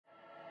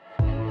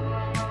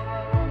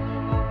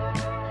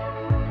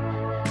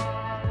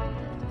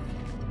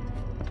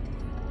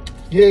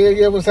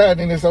Yeah, what's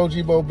happening? It's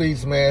OG Bo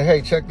Beats, man.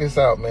 Hey, check this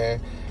out, man.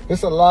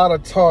 It's a lot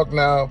of talk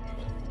now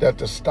that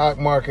the stock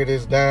market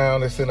is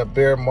down. It's in a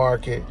bear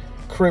market.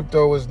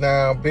 Crypto is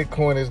down.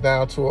 Bitcoin is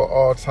down to an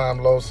all-time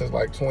low since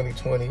like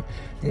 2020.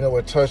 You know,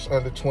 it touched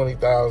under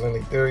 20,000.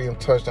 Ethereum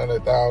touched under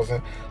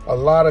 1,000. A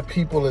lot of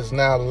people is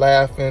now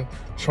laughing,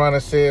 trying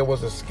to say it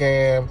was a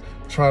scam,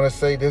 trying to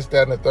say this,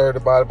 that, and the third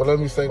about it. But let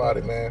me say about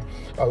it, man.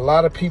 A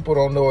lot of people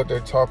don't know what they're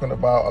talking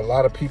about. A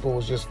lot of people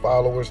was just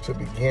followers to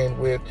begin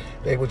with.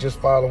 They were just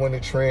following the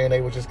trend.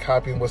 They were just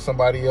copying what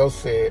somebody else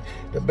said.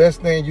 The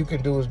best thing you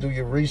can do is do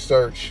your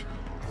research.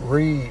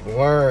 Read,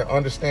 learn,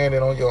 understand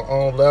it on your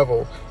own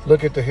level.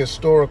 Look at the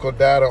historical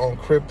data on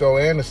crypto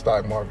and the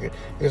stock market.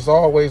 It's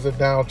always a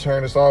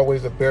downturn. It's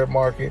always a bear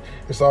market.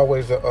 It's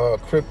always a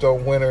crypto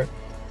winner.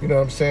 You know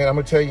what I'm saying? I'm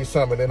going to tell you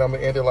something, and I'm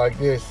going to end it like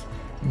this.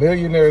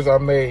 Millionaires are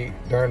made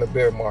during the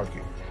bear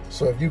market.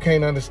 So if you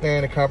can't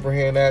understand and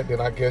comprehend that,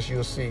 then I guess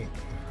you'll see.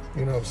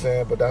 You know what I'm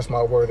saying? But that's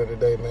my word of the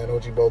day, man.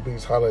 OG Bo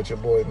Beats, holla at your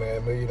boy,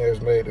 man.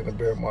 Millionaires made in the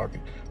bear market.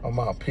 I'm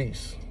out.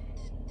 Peace.